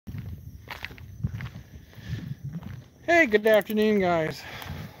Hey, good afternoon, guys.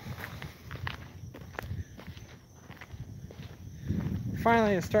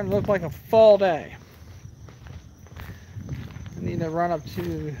 Finally, it's starting to look like a fall day. I need to run up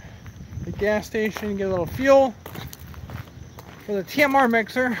to the gas station, get a little fuel for the TMR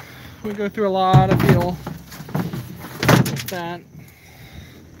mixer. We go through a lot of fuel with that.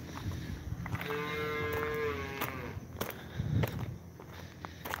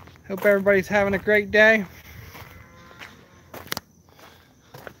 Hope everybody's having a great day.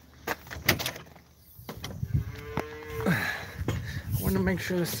 I want to make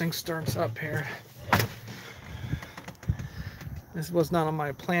sure this thing starts up here. This was not on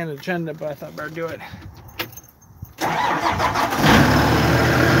my planned agenda, but I thought I'd better do it.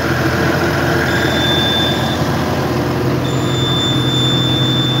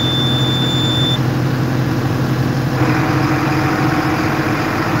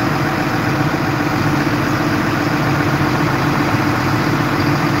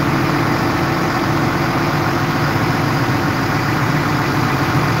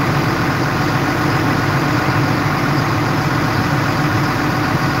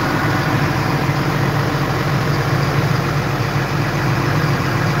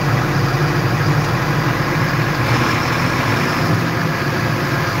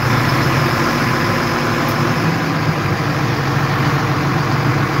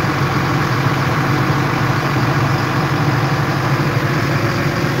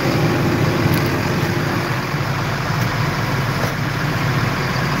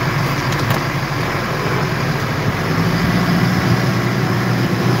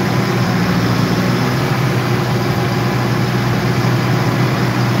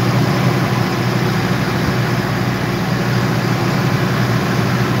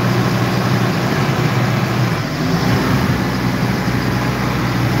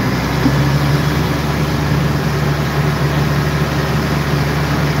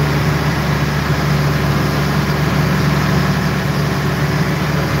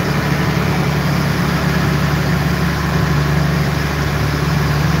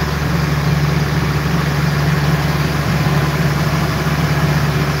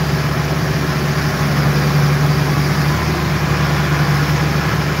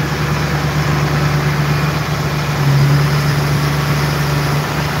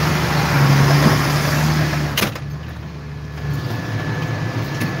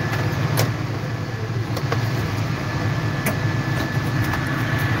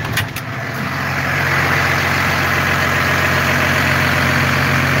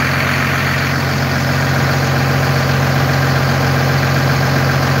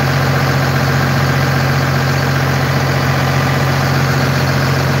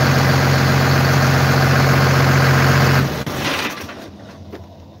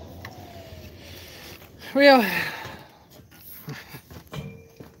 Well,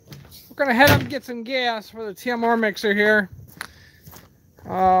 we're gonna head up and get some gas for the TMR mixer here.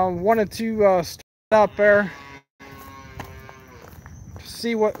 Wanted to start up there to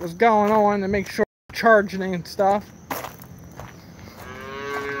see what was going on and make sure we're charging and stuff.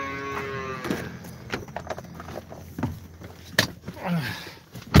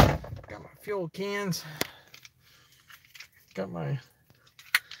 Got my fuel cans. Got my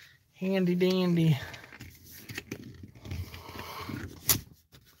handy dandy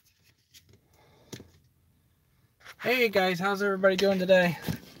Hey guys, how's everybody doing today?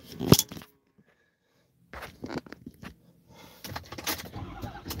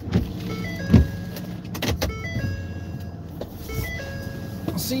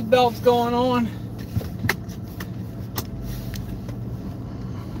 Seat belts going on.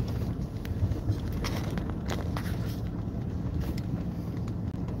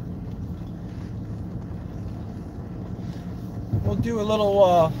 We'll do a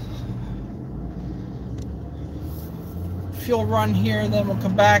little fuel run here, then we'll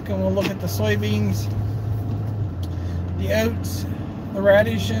come back and we'll look at the soybeans, the oats, the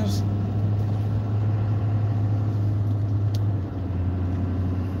radishes.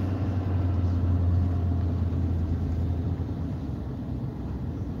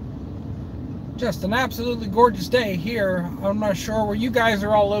 Just an absolutely gorgeous day here. I'm not sure where you guys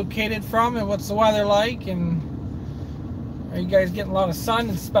are all located from and what's the weather like, and are you guys getting a lot of sun?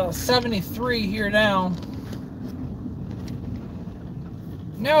 It's about 73 here now.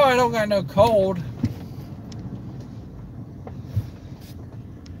 No, I don't got no cold.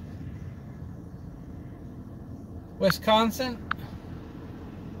 Wisconsin?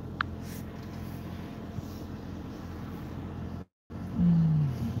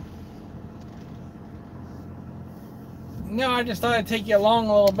 No, I just thought I'd take you along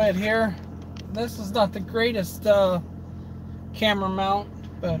a little bit here. This is not the greatest camera mount,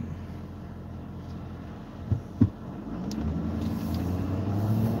 but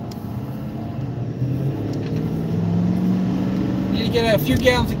need to get a few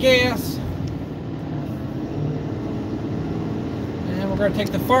gallons of gas. And we're going to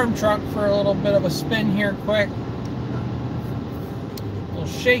take the farm truck for a little bit of a spin here quick. A little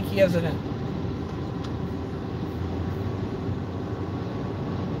shaky, isn't it?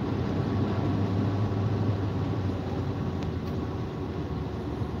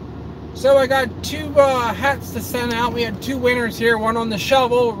 So I got two hats to send out. We had two winners here, one on the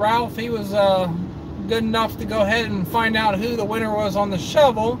shovel. Ralph, he was good enough to go ahead and find out who the winner was on the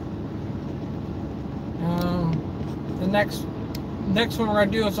shovel. The next one we're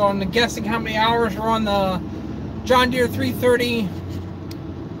going to do is on the guessing how many hours we're on the John Deere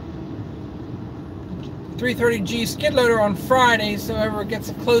 330G skid loader on Friday, so whoever gets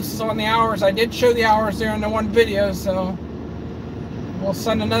the closest on the hours. I did show the hours there in the one video, so we'll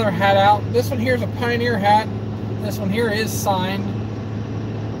send another hat out. This one here is a Pioneer hat. This one here is signed.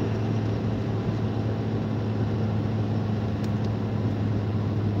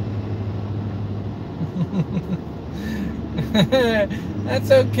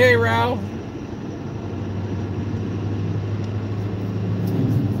 That's okay, Ralph.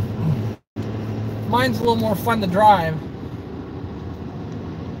 Mine's a little more fun to drive.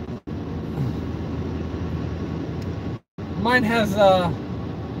 Mine has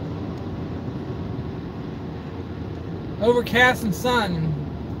overcast and sun.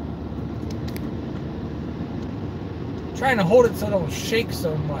 I'm trying to hold it so it don't shake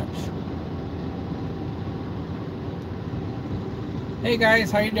so much. Hey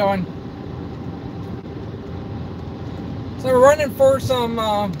guys, how you doing? So we're running for some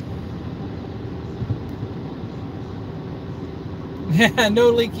yeah, no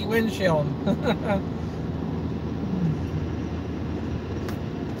leaky windshield.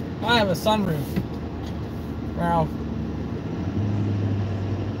 I have a sunroof, Ralph.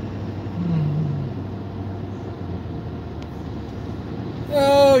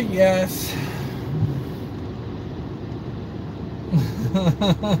 Oh yes.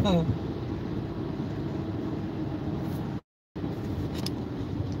 I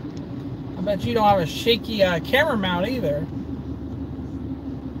bet you don't have a shaky camera mount either.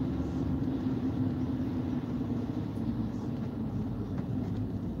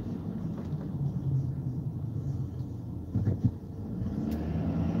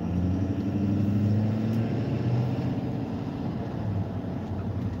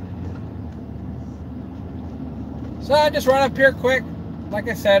 So I just run up here quick. Like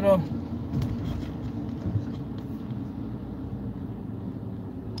I said, well,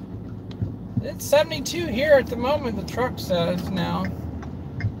 it's 72 here at the moment, the truck says now.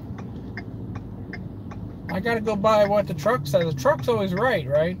 I gotta go by what the truck says. The truck's always right,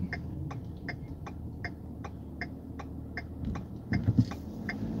 right?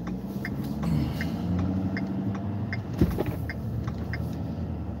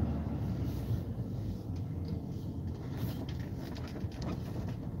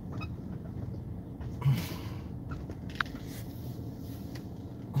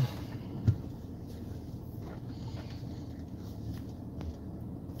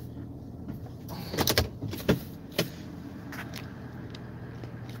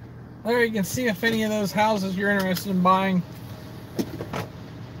 There you can see if any of those houses you're interested in buying.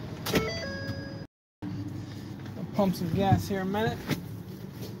 I'll pump some gas here a minute.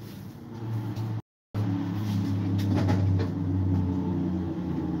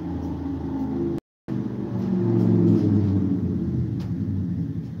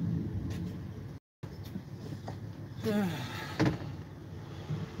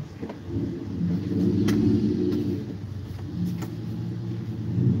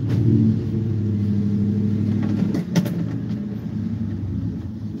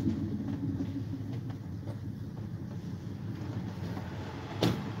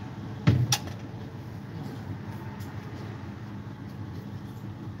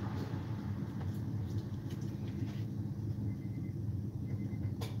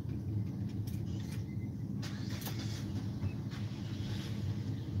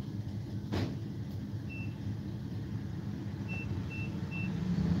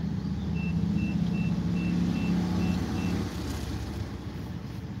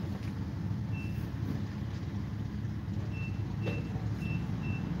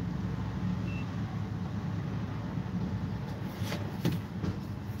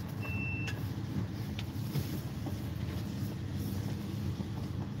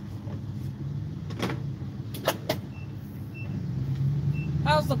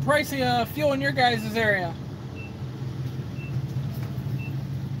 How's the price of fuel in your guys' area?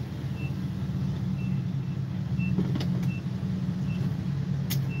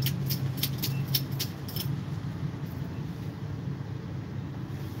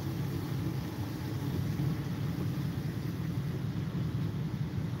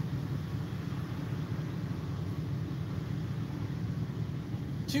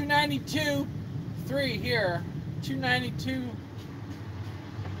 292.3 here. 292.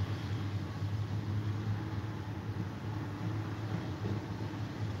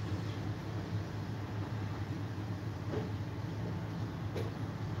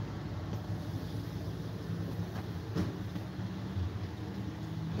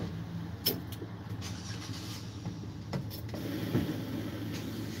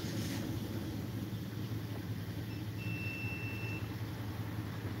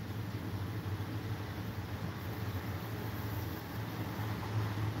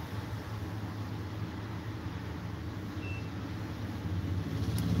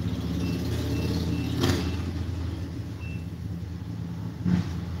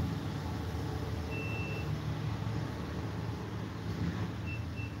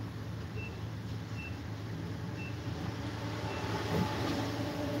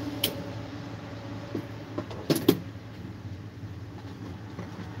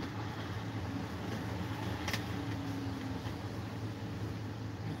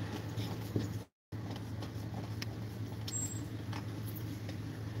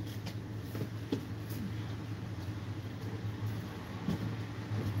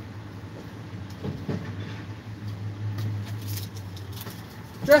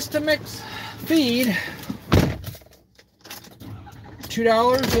 Just to mix feed,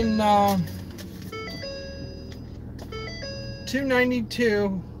 $2 and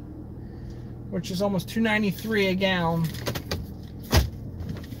 $2.92, which is almost $2.93 a gallon.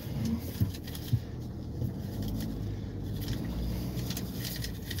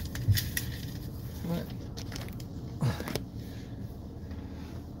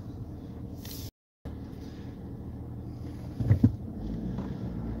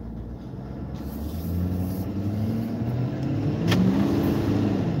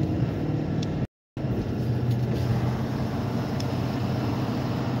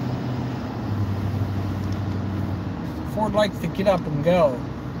 Ford likes to get up and go.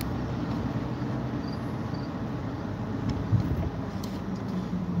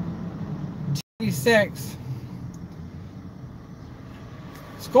 T6.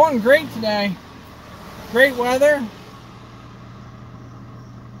 It's going great today. Great weather.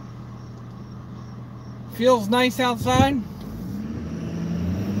 Feels nice outside.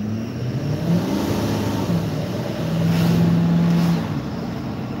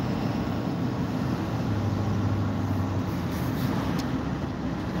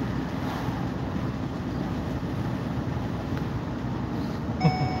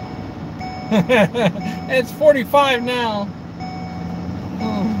 It's 45 now.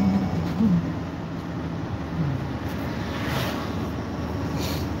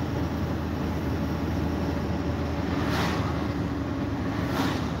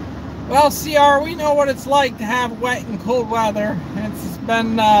 Well, CR, we know what it's like to have wet and cold weather. It's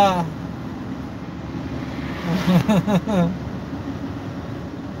been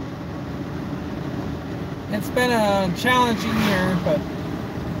it's been a challenging year, but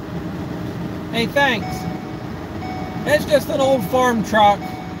hey, thanks. It's just an old farm truck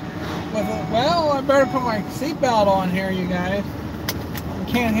with a, well, I better put my seatbelt on here, you guys. I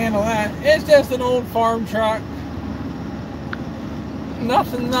can't handle that. It's just an old farm truck.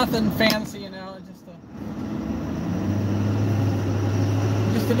 Nothing fancy, you know.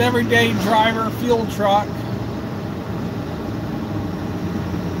 Just an everyday driver fuel truck.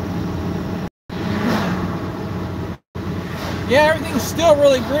 Yeah, everything's still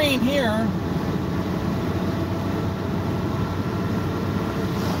really green here.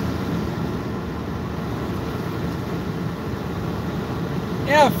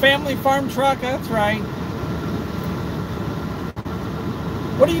 Yeah, family farm truck, that's right.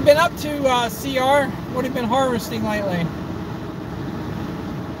 What have you been up to, CR? What have you been harvesting lately?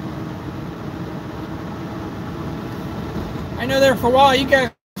 I know there for a while you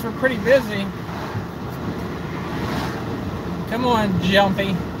guys were pretty busy. Come on,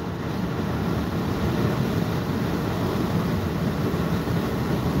 Jumpy.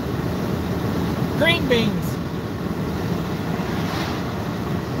 Green beans.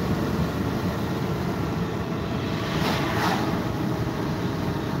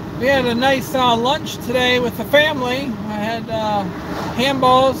 We had a nice lunch today with the family. I had ham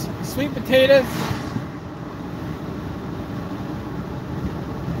balls, sweet potatoes,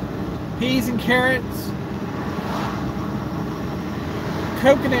 peas and carrots,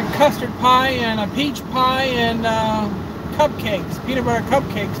 coconut custard pie, and a peach pie, and cupcakes, peanut butter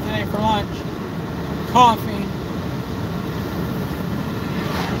cupcakes today for lunch. Coffee.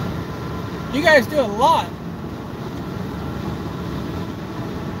 You guys do a lot.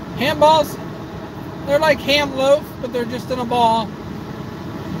 Ham balls, they're like ham loaf, but they're just in a ball.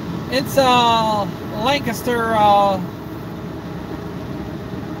 It's a Lancaster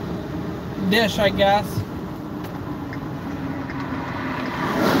dish, I guess.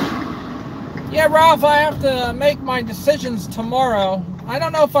 Yeah, Ralph, I have to make my decisions tomorrow. I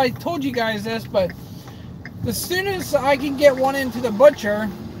don't know if I told you guys this, but as soon as I can get one into the butcher,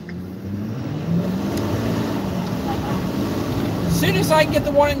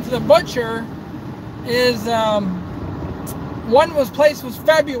 is one place was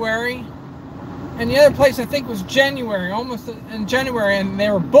February, and the other place I think was January, almost in January, and they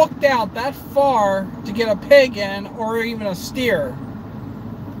were booked out that far to get a pig in or even a steer.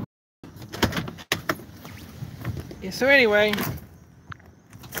 So anyway,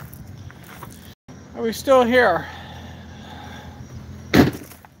 are we still here?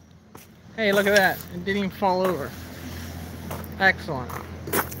 Hey, look at that. It didn't even fall over. Excellent.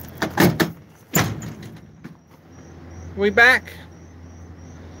 We back?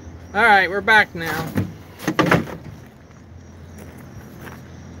 Alright, we're back now.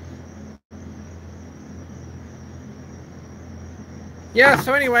 Yeah,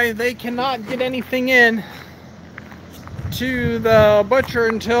 so anyway, they cannot get anything in to the butcher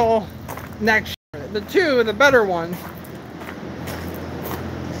until next year. The better ones.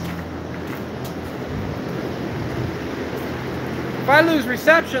 If I lose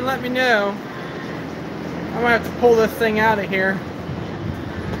reception, let me know. I'm gonna have to pull this thing out of here.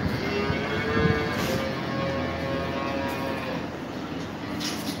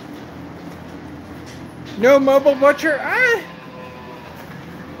 No mobile butcher?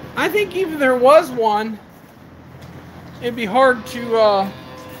 I think even if there was one, it'd be hard to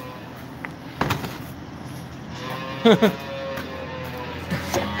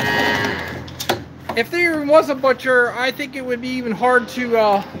if there was a butcher, I think it would be even hard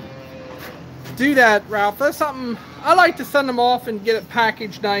to do that, Ralph. That's something I like to send them off and get it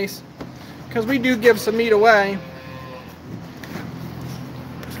packaged nice, because we do give some meat away.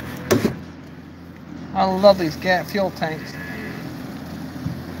 I love these gas fuel tanks.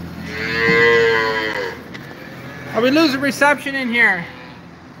 Are we losing reception in here?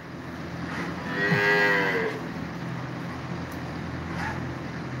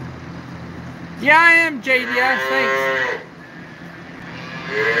 Yeah, I am, JDS, thanks.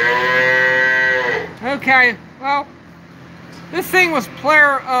 Okay, well, this thing was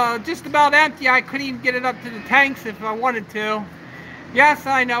just about empty. I couldn't even get it up to the tanks if I wanted to. Yes,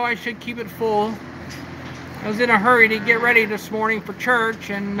 I know I should keep it full. I was in a hurry to get ready this morning for church,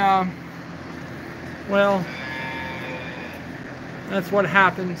 and well, that's what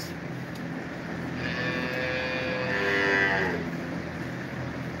happens.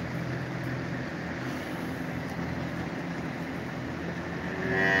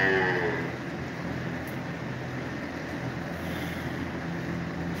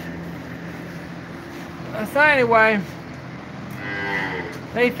 So anyway,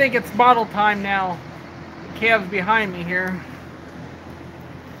 they think it's bottle time now. The calves behind me here.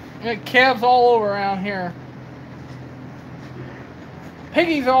 Got calves all over around here.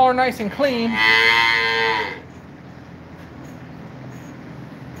 Piggies all are nice and clean.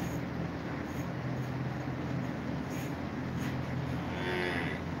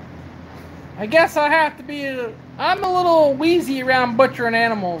 I guess I have to be I'm a little wheezy around butchering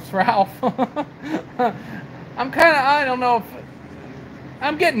animals, Ralph. I'm kind of, I don't know if,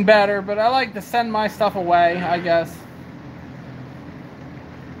 I'm getting better, but I like to send my stuff away, I guess.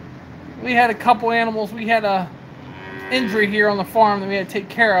 We had a couple animals, we had a injury here on the farm that we had to take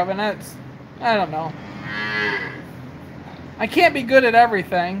care of, and that's, I don't know. I can't be good at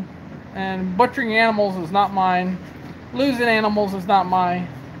everything, and butchering animals is not mine. Losing animals is not my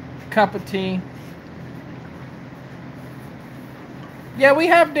cup of tea. Yeah, we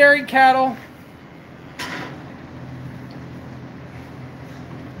have dairy cattle.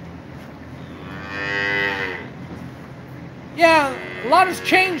 Yeah, a lot has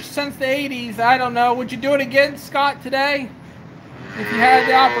changed since the 80s. I don't know. Would you do it again, Scott, today? If you had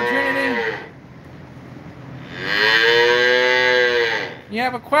the opportunity? You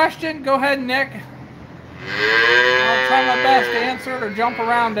have a question? Go ahead, Nick. I'll try my best to answer it or jump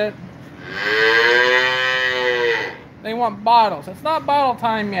around it. They want bottles. It's not bottle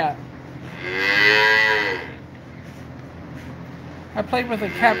time yet. I played with a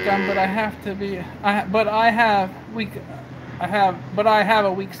cap gun, but I have to be. But I have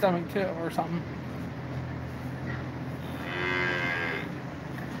a weak stomach too, or something.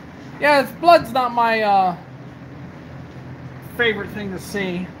 Yeah, blood's not my favorite thing to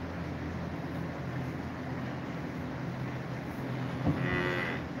see.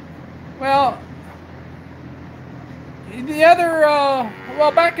 Well, the other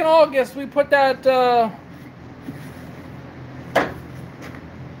Well, back in August, we put that,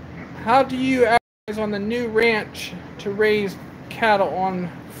 how do you advertise on the new ranch to raise cattle on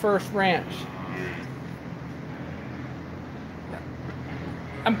First Ranch?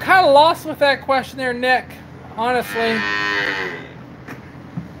 I'm kind of lost with that question there, Nick, honestly.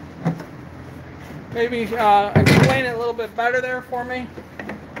 Maybe explain it a little bit better there for me.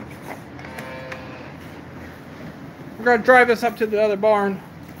 We're going to drive this up to the other barn.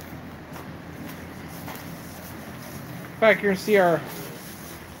 Back here and see our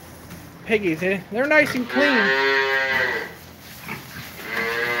piggies. Eh? They're nice and clean.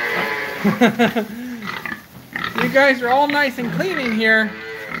 You guys are all nice and clean in here.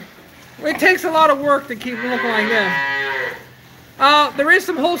 It takes a lot of work to keep them looking like this. There is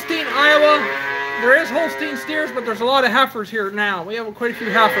some Holstein, Iowa. There is Holstein steers, but there's a lot of heifers here now. We have quite a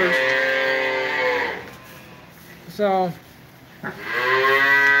few heifers. So,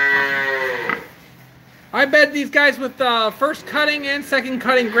 I bed these guys with first cutting and second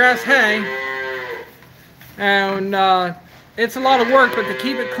cutting grass hay. And it's a lot of work, but to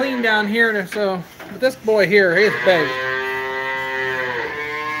keep it clean down here, so this boy here, he's big.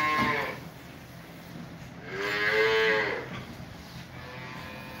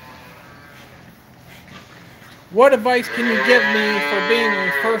 What advice can you give me for being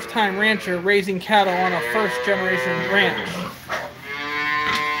a first-time rancher raising cattle on a first-generation ranch?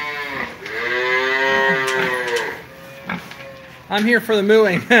 I'm here for the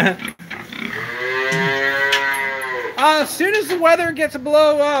mooing. As soon as the weather gets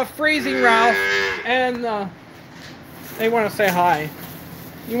below freezing, Ralph, and they want to say hi.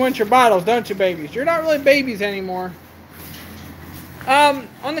 You want your bottles, don't you, babies? You're not really babies anymore.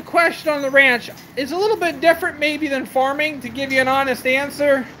 On the question on the ranch, it's a little bit different maybe than farming, to give you an honest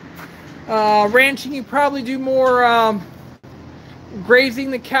answer. Ranching, you probably do more grazing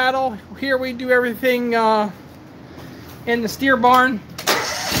the cattle. Here we do everything in the steer barn.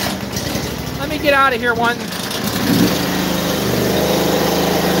 Let me get out of here one.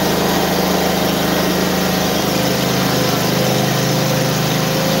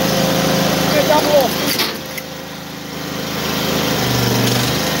 Good double.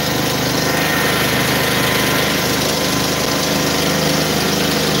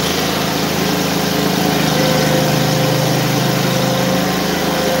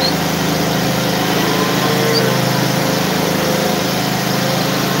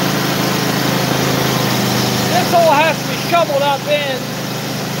 Shoveled up in.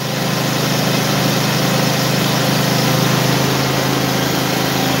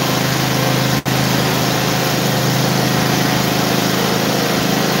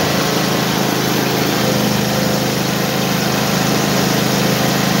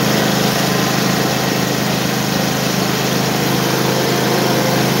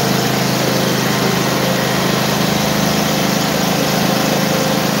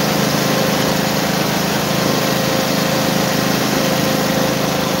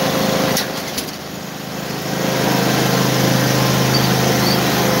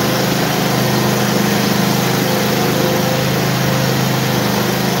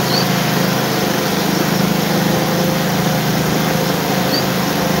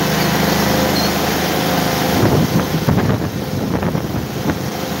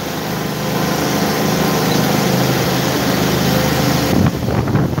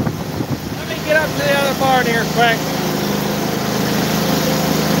 Here quick.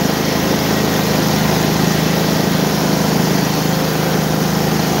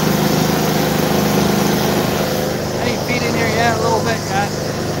 Any feet in here yet? A little bit, guys.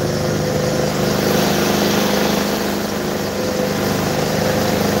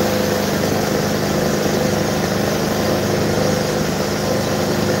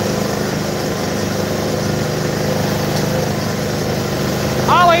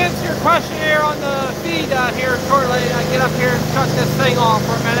 I'll answer your question here on the feed here shortly. I get up here and shut this thing off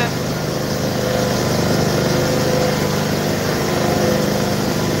for a minute.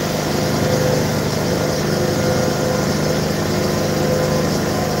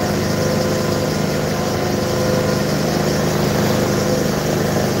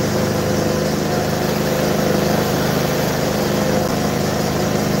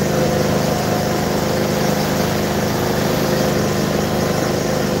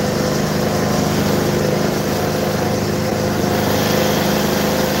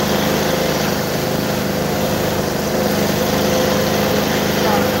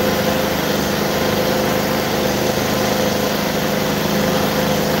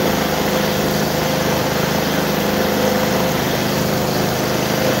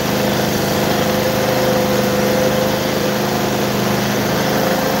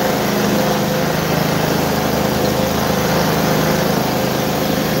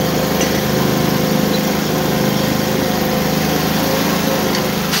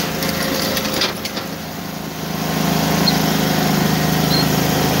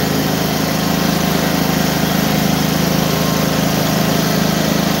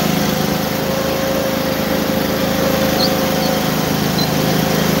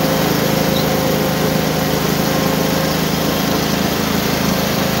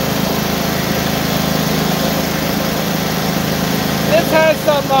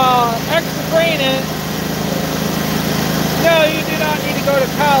 extra grain in it. No, you do not need to go to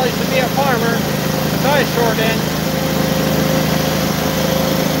college to be a farmer, because I sure did.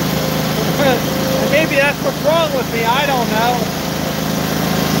 Maybe that's what's wrong with me, I don't know.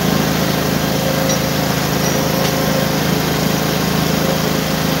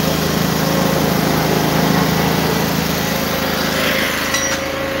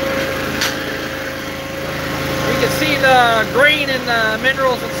 You can see the grain and the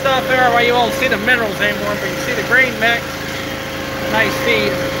minerals and stuff there. Well, you won't see the minerals anymore, but you see the grain mix. Nice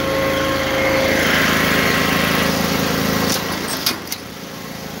feed.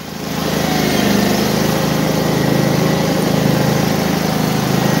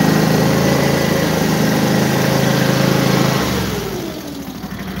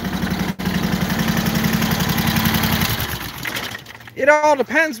 It all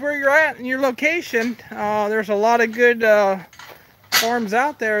depends where you're at in your location. There's a lot of good farms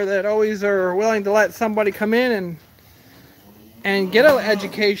out there that always are willing to let somebody come in and get an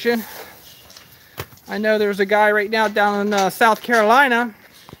education. I know there's a guy right now down in South Carolina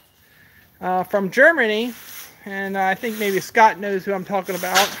from Germany, and I think maybe Scott knows who I'm talking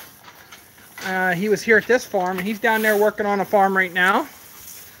about. He was here at this farm, and he's down there working on a farm right now.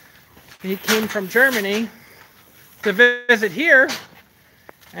 He came from Germany to visit here,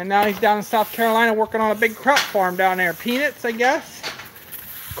 and now he's down in South Carolina working on a big crop farm down there. Peanuts, I guess.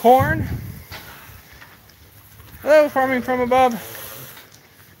 Corn. Hello, farming from above.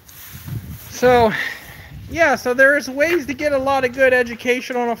 So, yeah, so there's ways to get a lot of good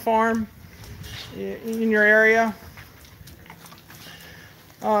education on a farm in your area.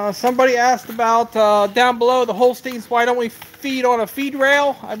 Somebody asked about down below the Holsteins, why don't we feed on a feed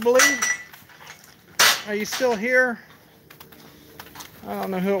rail, I believe. Are you still here? I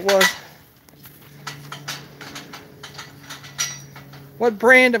don't know who it was. What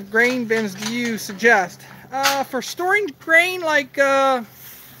brand of grain bins do you suggest? For storing grain like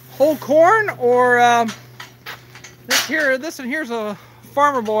whole corn, or this one here's a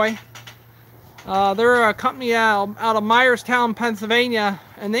Farmer Boy. They're a company out of Myerstown, Pennsylvania,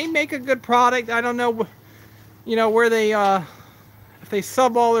 and they make a good product. I don't know, where they if they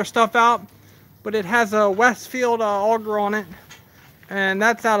sub all their stuff out, but it has a Westfield auger on it, and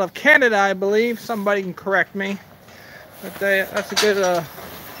that's out of Canada, I believe. Somebody can correct me, but that's a good,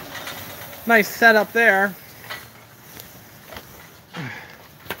 nice setup there.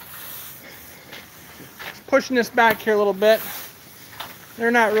 Pushing this back here a little bit. They're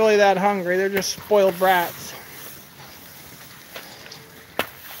not really that hungry. They're just spoiled brats.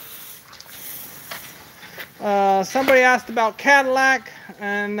 Somebody asked about Cadillac,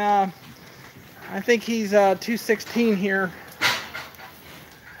 and I think he's 216 here.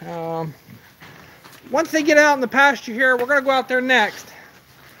 Once they get out in the pasture here, we're going to go out there next,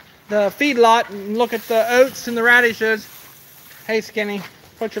 the feed lot, and look at the oats and the radishes. Hey, Skinny,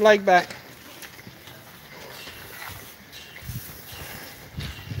 put your leg back.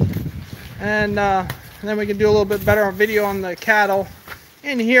 And then we can do a little bit better video on the cattle.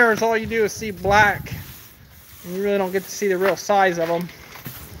 In here is all you do is see black, and you really don't get to see the real size of them.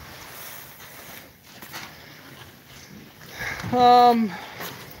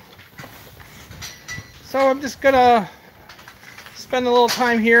 So I'm just gonna spend a little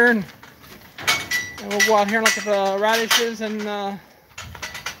time here, and we'll go out here and look at the radishes and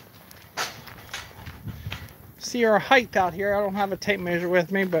see our height out here. I don't have a tape measure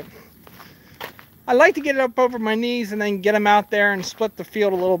with me, but I like to get it up over my knees and then get them out there and split the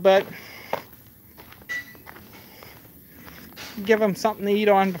field a little bit. Give them something to eat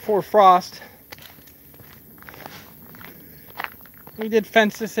on before frost. We did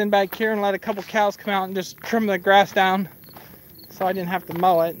fence this in back here and let a couple cows come out and just trim the grass down, so I didn't have to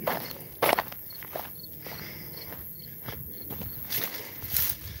mow it.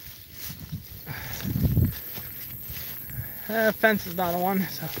 Fence is not on,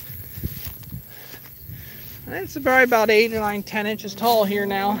 so. It's probably about 8 or 9, 10 inches tall here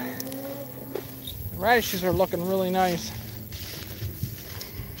now. The radishes are looking really nice.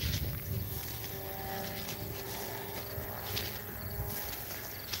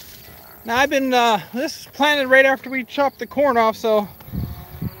 Now I've been, this is planted right after we chopped the corn off, so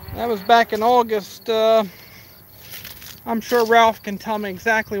that was back in August. I'm sure Ralph can tell me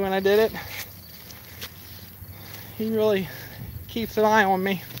exactly when I did it. He really keeps an eye on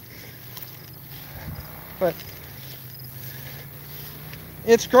me. But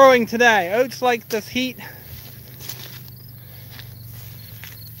it's growing today. Oats like this heat.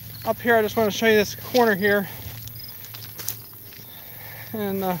 Up here, I just want to show you this corner here.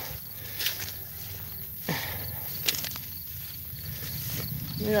 And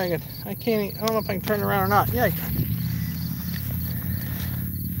Yeah, I can't, I don't know if I can turn it around or not. Yeah.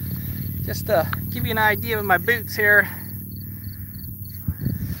 Just to give you an idea of my boots here.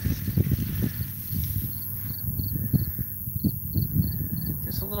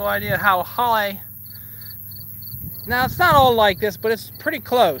 Just a little idea how high. Now it's not all like this, but it's pretty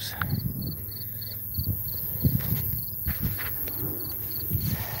close.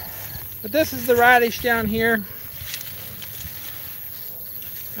 But this is the radish down here.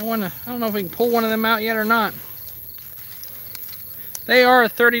 I don't know if we can pull one of them out yet or not. They are a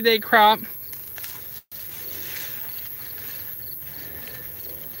 30-day crop.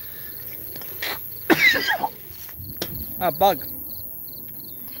 A bug.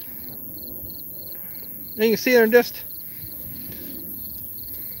 You can see they're just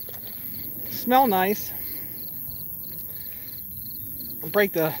smell nice. I'll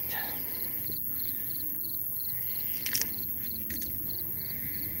break the.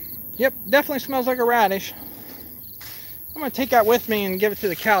 Yep, definitely smells like a radish. I'm gonna take that with me and give it to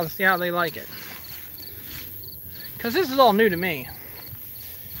the cows and see how they like it. Because this is all new to me.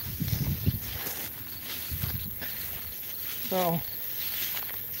 So,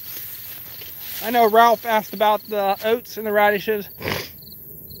 I know Ralph asked about the oats and the radishes.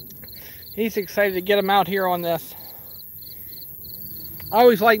 He's excited to get them out here on this. I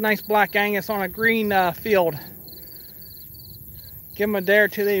always like nice black Angus on a green field. Give them a day or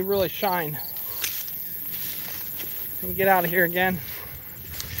two, they really shine. And get out of here again.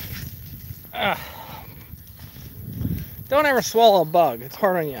 Don't ever swallow a bug, it's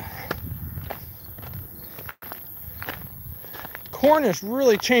hard on you. Corn is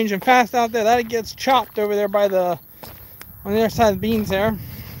really changing fast out there. That gets chopped over there by on the other side of the beans there.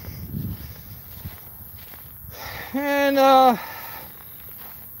 And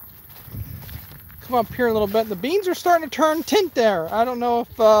come up here a little bit. The beans are starting to turn tint there. I don't know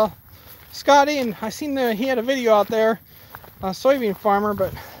if Scotty, and I seen he had a video out there, a soybean farmer,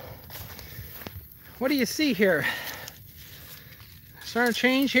 but what do you see here? Starting to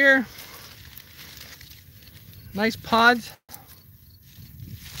change here. Nice pods.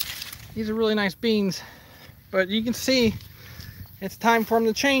 These are really nice beans, but you can see it's time for them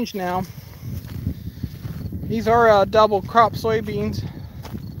to change now. These are double crop soybeans.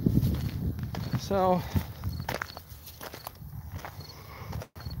 So,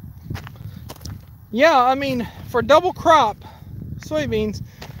 yeah, I mean, for double crop soybeans,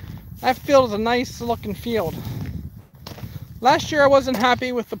 that field is a nice looking field. Last year I wasn't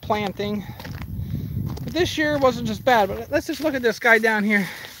happy with the planting, but this year wasn't just bad. But let's just look at this guy down here.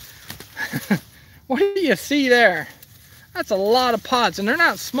 What do you see there? That's a lot of pods, and they're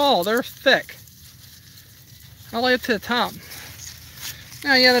not small, they're thick. All the way up to the top.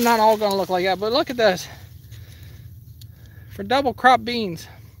 Now, yeah, they're not all gonna look like that, but look at this. For double crop beans.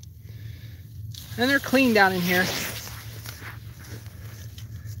 And they're clean down in here.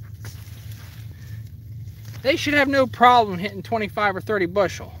 They should have no problem hitting 25 or 30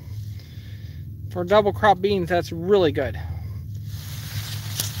 bushel. For double crop beans, that's really good.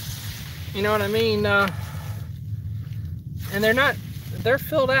 You know what I mean? And they're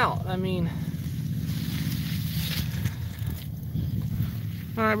filled out. I mean,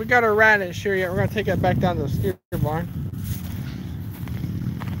 all right, we got our radish here yet. We're gonna take that back down to the steer barn.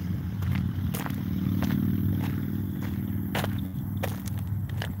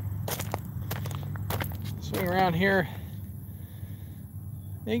 Swing around here.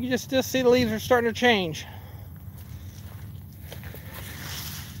 You can just see the leaves are starting to change.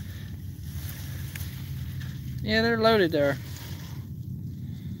 Yeah, they're loaded there.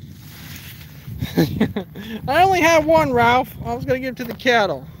 I only have one, Ralph. I was going to give it to the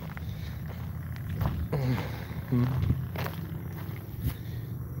cattle.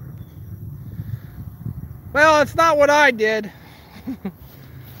 Well, it's not what I did.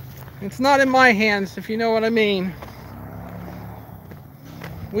 It's not in my hands, if you know what I mean.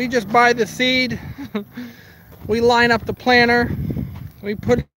 We just buy the seed. We line up the planter. We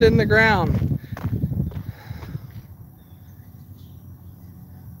put it in the ground.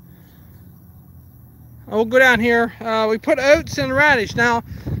 We'll go down here. We put oats and radish. Now,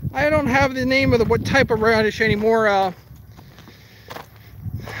 I don't have the name of what type of radish anymore. I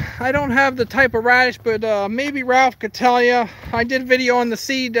don't have the type of radish, but maybe Ralph could tell you. I did a video on the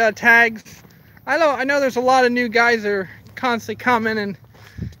seed tags. I know there's a lot of new guys that are constantly coming and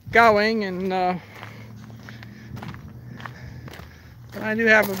going, and I do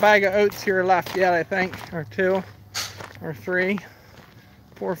have a bag of oats here left yet, I think, or 2 or 3,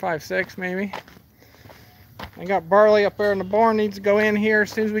 4, 5, 6 maybe. I got barley up there in the barn, needs to go in here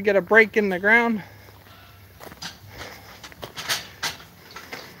as soon as we get a break in the ground.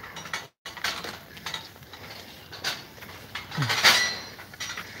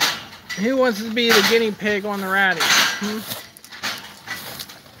 Who wants to be the guinea pig on the radish? Hmm?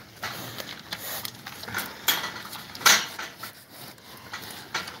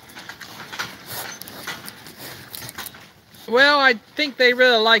 Well, I think they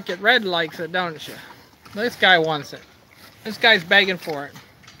really like it. Red likes it, don't you? This guy wants it. This guy's begging for it.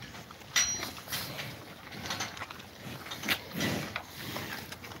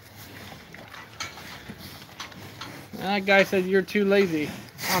 That guy said, you're too lazy.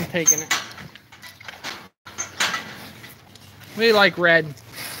 I'm taking it. We like red.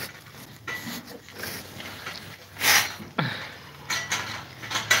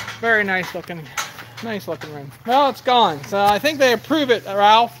 Very nice looking red. Well, it's gone. So I think they approve it,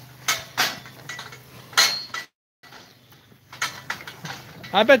 Ralph.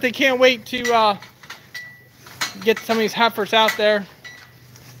 I bet they can't wait to get some of these heifers out there.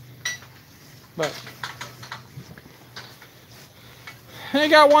 But I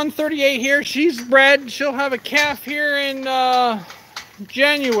got 138 here. She's bred. She'll have a calf here in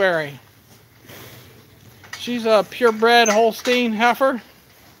January. She's a purebred Holstein heifer.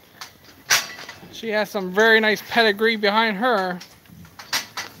 She has some very nice pedigree behind her.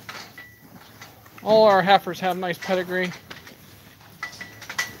 All our heifers have nice pedigree.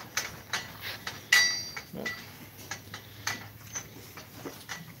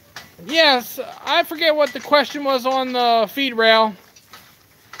 Yes, I forget what the question was on the feed rail.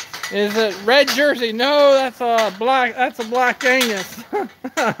 Is it red Jersey? No, that's a black Angus.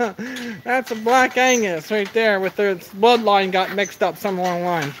 That's a black Angus right there with their bloodline got mixed up somewhere along the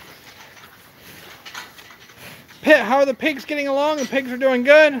line. Pitt, how are the pigs getting along? The pigs are doing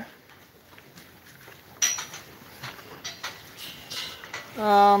good.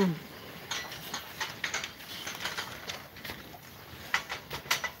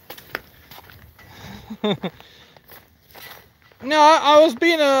 No, I was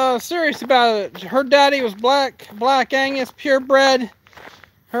being serious about it. Her daddy was black Angus, purebred.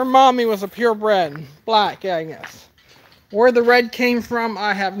 Her mommy was a purebred black Angus. Where the red came from,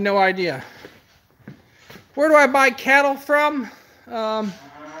 I have no idea. Where do I buy cattle from? Well,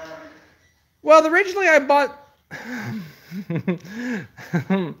 originally I bought...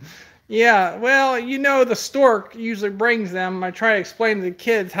 Yeah, well, you know, the stork usually brings them. I try to explain to the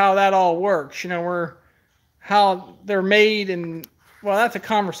kids how that all works. You know, how they're made, and well, that's a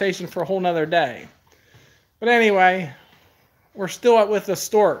conversation for a whole nother day. But anyway, we're still with the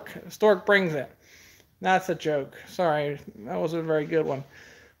stork. The stork brings it. That's a joke. Sorry, that wasn't a very good one.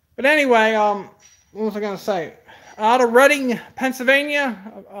 But anyway, what was I going to say? Out of Reading, Pennsylvania,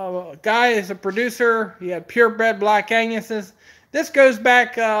 a guy is a producer. He had purebred black Anguses. This goes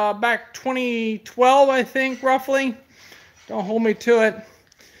back 2012, I think, roughly. Don't hold me to it.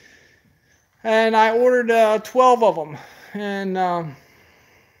 And I ordered 12 of them. And I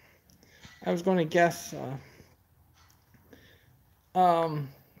was going to guess. So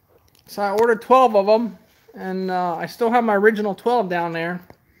I ordered 12 of them. And I still have my original 12 down there.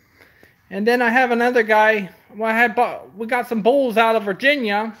 And then I have another guy. Well, we got some bulls out of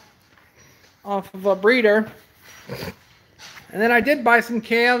Virginia off of a breeder. And then I did buy some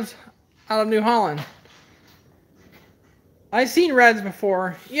calves out of New Holland. I've seen reds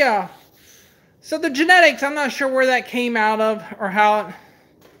before. Yeah. So the genetics, I'm not sure where that came out of or how it...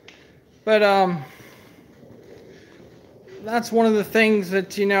 But that's one of the things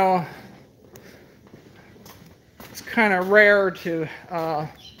that, you know, it's kind of rare to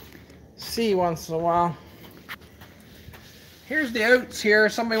see once in a while. Here's the oats here.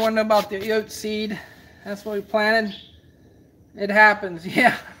 Somebody want to know about the oat seed. That's what we planted. It happens,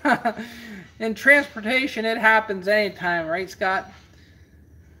 yeah. In transportation, it happens anytime, right, Scott?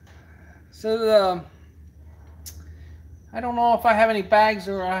 So I don't know if I have any bags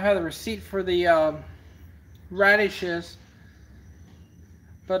or I have the receipt for the radishes.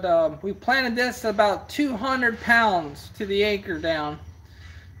 But we planted this about 200 pounds to the acre down.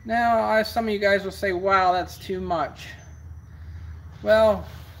 Now, some of you guys will say, wow, that's too much. Well,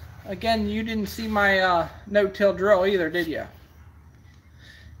 again, you didn't see my no-till drill either, did you?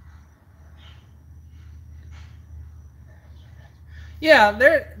 Yeah,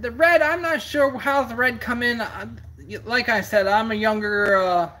 the red, I'm not sure how the red come in. Like I said, I'm a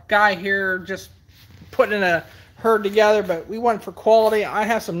younger guy here, just putting a herd together, but we went for quality. I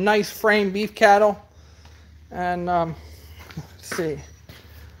have some nice frame beef cattle. And, let's see.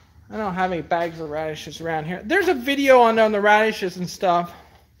 I don't have any bags of radishes around here. There's a video on the radishes and stuff.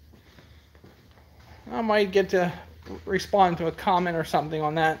 I might get to respond to a comment or something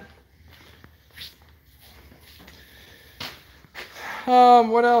on that.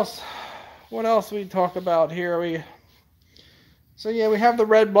 What else? What else we talk about here? So yeah, we have the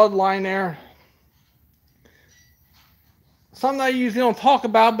red bloodline there. Something I usually don't talk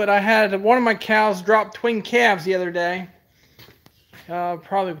about, but I had one of my cows drop twin calves the other day.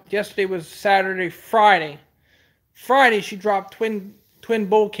 Probably yesterday was Saturday, Friday. Friday she dropped twin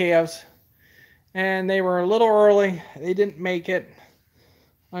bull calves, and they were a little early. They didn't make it.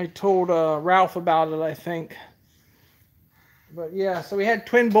 I told Ralph about it, I think. But yeah, so we had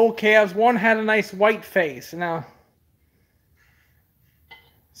twin bull calves. One had a nice white face. Now,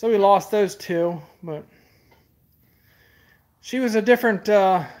 so we lost those two, but she was a different,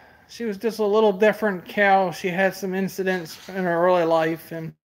 she was just a little different cow. She had some incidents in her early life,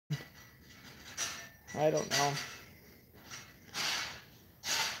 and I don't know.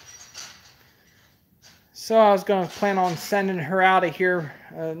 So I was going to plan on sending her out of here.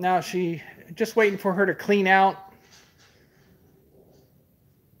 Now just waiting for her to clean out.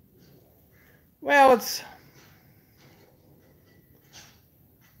 Well,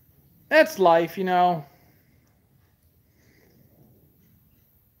 that's life, you know.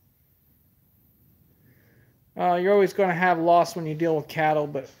 You're always going to have loss when you deal with cattle,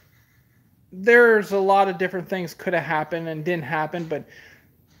 but there's a lot of different things could have happened and didn't happen. But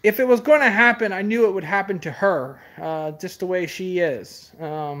if it was going to happen, I knew it would happen to her, just the way she is.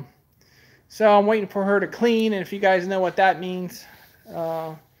 So I'm waiting for her to clean, and if you guys know what that means,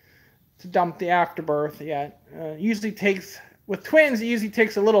 to dump the afterbirth. Yeah, usually takes, with twins, it usually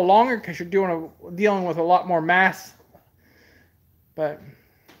takes a little longer because you're dealing with a lot more mass. But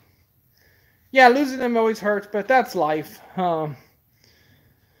yeah, losing them always hurts, but that's life. You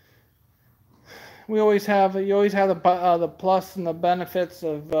always have the plus and the benefits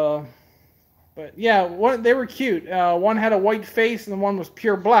of. But yeah, they were cute. One had a white face and the one was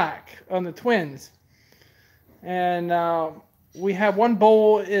pure black on the twins. And we have one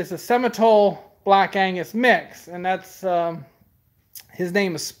bull is a Semitole Black Angus mix, and that's his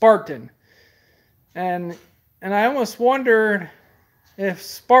name is Spartan. And I almost wondered if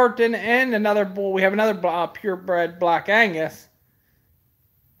Spartan and another bull, we have another purebred Black Angus.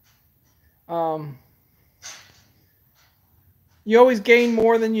 You always gain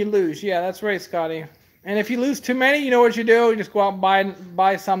more than you lose. Yeah, that's right, Scotty. And if you lose too many, you know what you do? You just go out and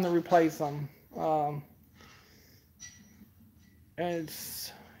buy some to replace them.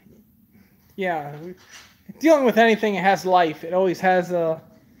 Yeah, dealing with anything that has life, it always has a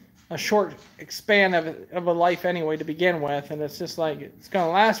short span of a life anyway to begin with, and it's just like, it's going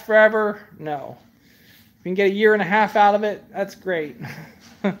to last forever? No. If you can get a year and a half out of it, that's great.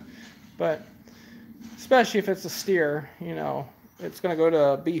 But especially if it's a steer, you know, it's going to go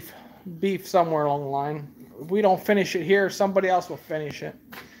to beef somewhere along the line. If we don't finish it here, somebody else will finish it.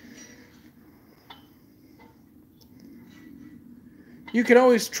 You can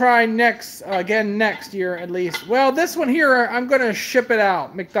always try again next year at least. Well, this one here, I'm going to ship it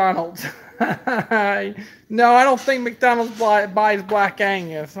out, McDonald's. No, I don't think McDonald's buys Black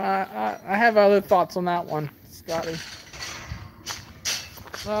Angus. I have other thoughts on that one, Scotty.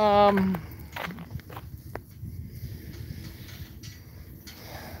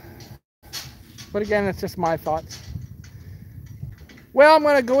 But again, it's just my thoughts. Well, I'm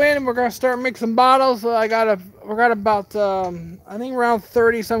gonna go in and we're gonna start mixing bottles. We got about I think around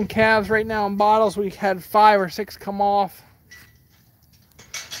 30 some calves right now in bottles. We had 5 or 6 come off.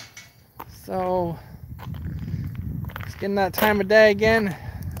 So it's getting that time of day again.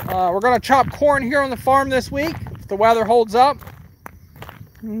 We're gonna chop corn here on the farm this week if the weather holds up.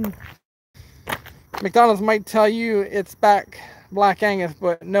 McDonald's might tell you it's back Black Angus,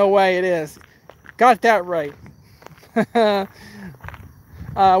 but no way it is. Got that right.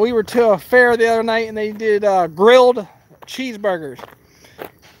 We were to a fair the other night and they did grilled cheeseburgers.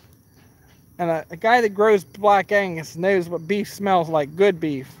 And a guy that grows Black Angus knows what beef smells like, good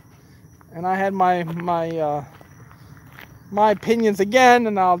beef. And I had my opinions again,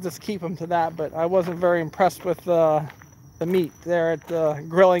 and I'll just keep them to that. But I wasn't very impressed with the meat there at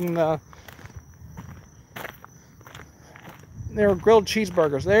grilling they were grilled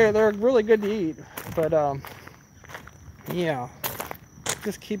cheeseburgers. They're really good to eat, but yeah,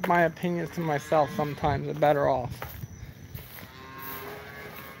 just keep my opinions to myself. Sometimes they're better off.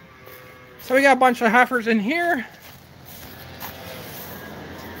 So we got a bunch of heifers in here.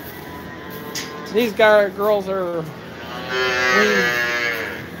 These girls are lean.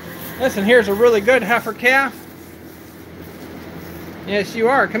 Listen, here's a really good heifer calf. Yes, you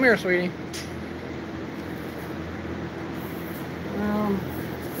are. Come here, sweetie.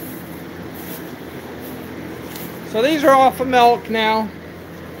 So these are off of milk now.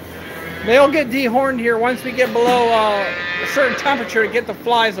 They'll get dehorned here once we get below a certain temperature to get the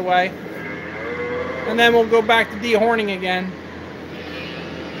flies away. And then we'll go back to dehorning again.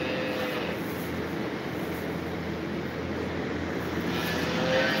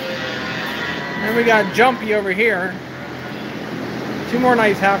 And we got Jumpy over here. 2 more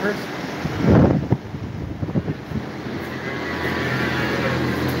nice heifers.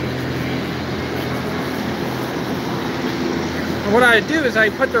 And what I do is I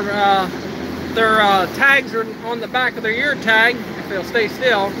put their tags on the back of their ear tag, if they'll stay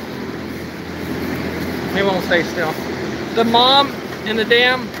still. They won't stay still. The mom and the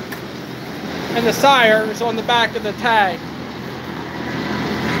dam and the sire is on the back of the tag.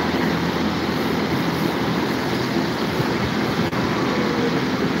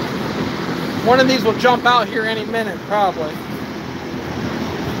 One of these will jump out here any minute, probably.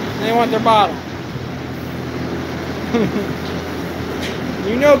 They want their bottle.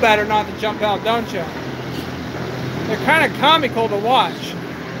 You know better not to jump out, don't you? They're kind of comical to watch.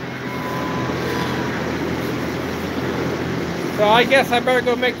 So I guess I better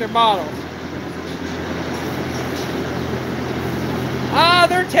go make their bottles.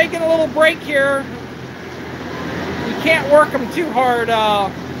 They're taking a little break here. You can't work them too hard,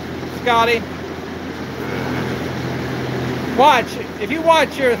 Scotty. Watch. If you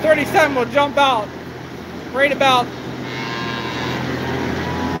watch, your 37 will jump out right about.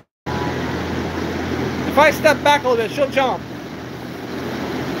 If I step back a little bit, she'll jump.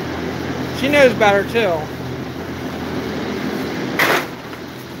 She knows better too.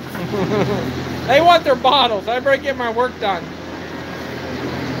 They want their bottles. I better get my work done.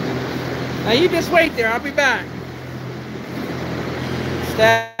 Now you just wait there. I'll be back.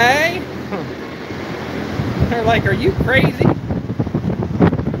 Stay. They're like, are you crazy?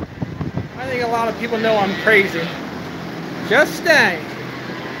 I think a lot of people know I'm crazy. Just stay.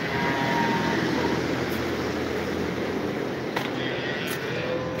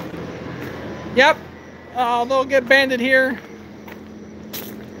 Yep. They'll get banded here.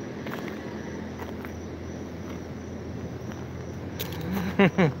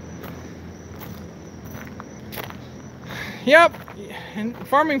 Yep, and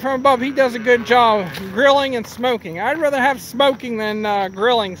Farming from Above, he does a good job grilling and smoking. I'd rather have smoking than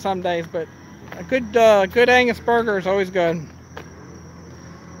grilling some days, but a good Angus burger is always good.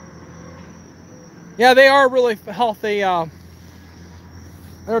 Yeah, they are really healthy.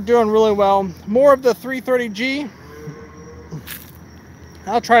 They're doing really well. More of the 330G.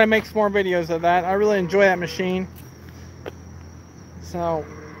 I'll try to make some more videos of that. I really enjoy that machine. So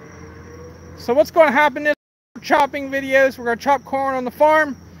what's going to happen is chopping videos. We're going to chop corn on the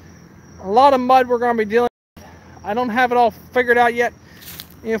farm. A lot of mud we're going to be dealing with. I don't have it all figured out yet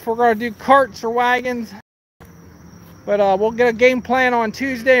if we're going to do carts or wagons. But we'll get a game plan on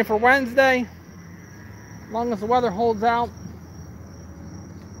Tuesday for Wednesday. As long as the weather holds out.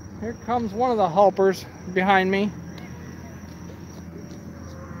 Here comes one of the helpers behind me.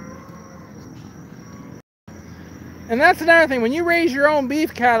 And that's another thing. When you raise your own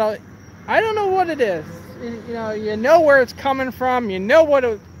beef cattle, I don't know what it is. You know where it's coming from. You know what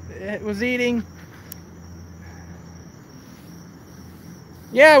it was eating.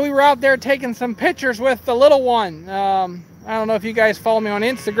 Yeah, we were out there taking some pictures with the little one. I don't know if you guys follow me on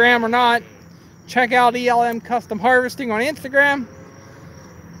Instagram or not. Check out ELM Custom Harvesting on Instagram.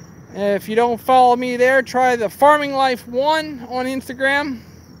 If you don't follow me there, try the Farming Life 1 on Instagram.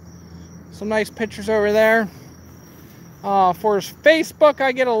 Some nice pictures over there. For Facebook,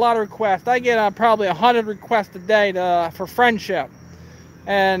 I get a lot of requests. I get probably 100 requests a day for friendship.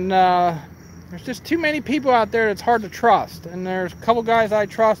 And there's just too many people out there that's hard to trust. And there's a couple guys I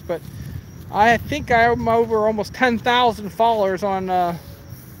trust, but I think I'm over almost 10,000 followers on,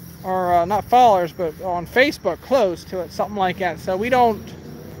 or not followers, but on Facebook, close to it, something like that. So we don't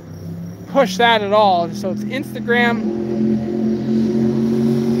push that at all. So it's Instagram.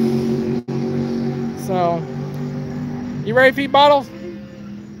 So, you ready to feed bottles?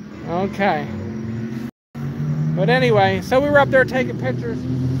 Okay. But anyway, so we were up there taking pictures.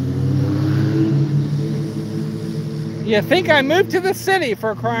 You think I moved to the city,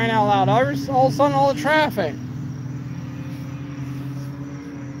 for crying out loud. All of a sudden, all the traffic.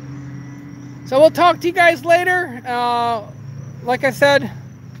 So we'll talk to you guys later. Like I said,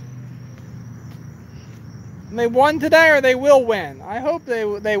 they won today, or they will win. I hope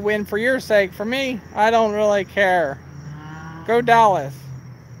they win for your sake. For me, I don't really care. Go Dallas.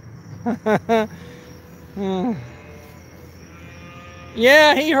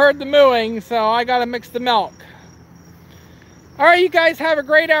 Yeah, he heard the mooing, so I gotta mix the milk. Alright, you guys have a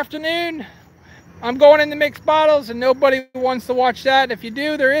great afternoon. I'm going into mixed bottles, and nobody wants to watch that. If you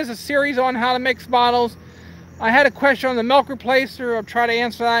do, there is a series on how to mix bottles. I had a question on the milk replacer. I'll try to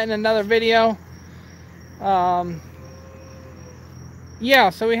answer that in another video. Yeah,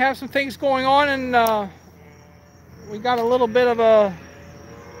 so we have some things going on, and we got a little bit of a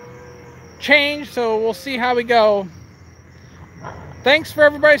change, so we'll see how we go. Thanks for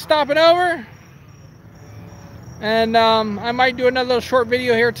everybody stopping over. And I might do another little short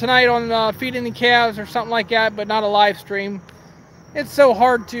video here tonight on feeding the calves or something like that, but not a live stream. It's so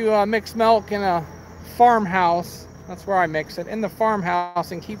hard to mix milk in a farmhouse. That's where I mix it, in the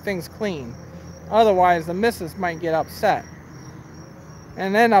farmhouse, and keep things clean. Otherwise, the missus might get upset.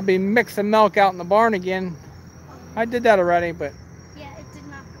 And then I'll be mixing milk out in the barn again. I did that already, but yeah, it did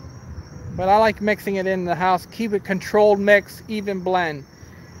not go. But I like mixing it in the house. Keep it controlled mix, even blend.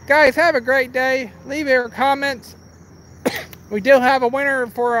 Guys, have a great day. Leave your comments. We do have a winner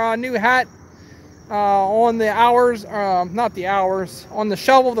for a new hat on the hours, not the hours, on the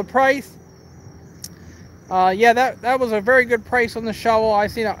shovel, the price. Yeah, that was a very good price on the shovel. I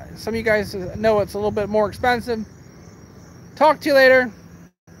seen some of you guys know it's a little bit more expensive. Talk to you later.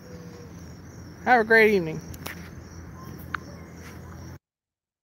 Have a great evening.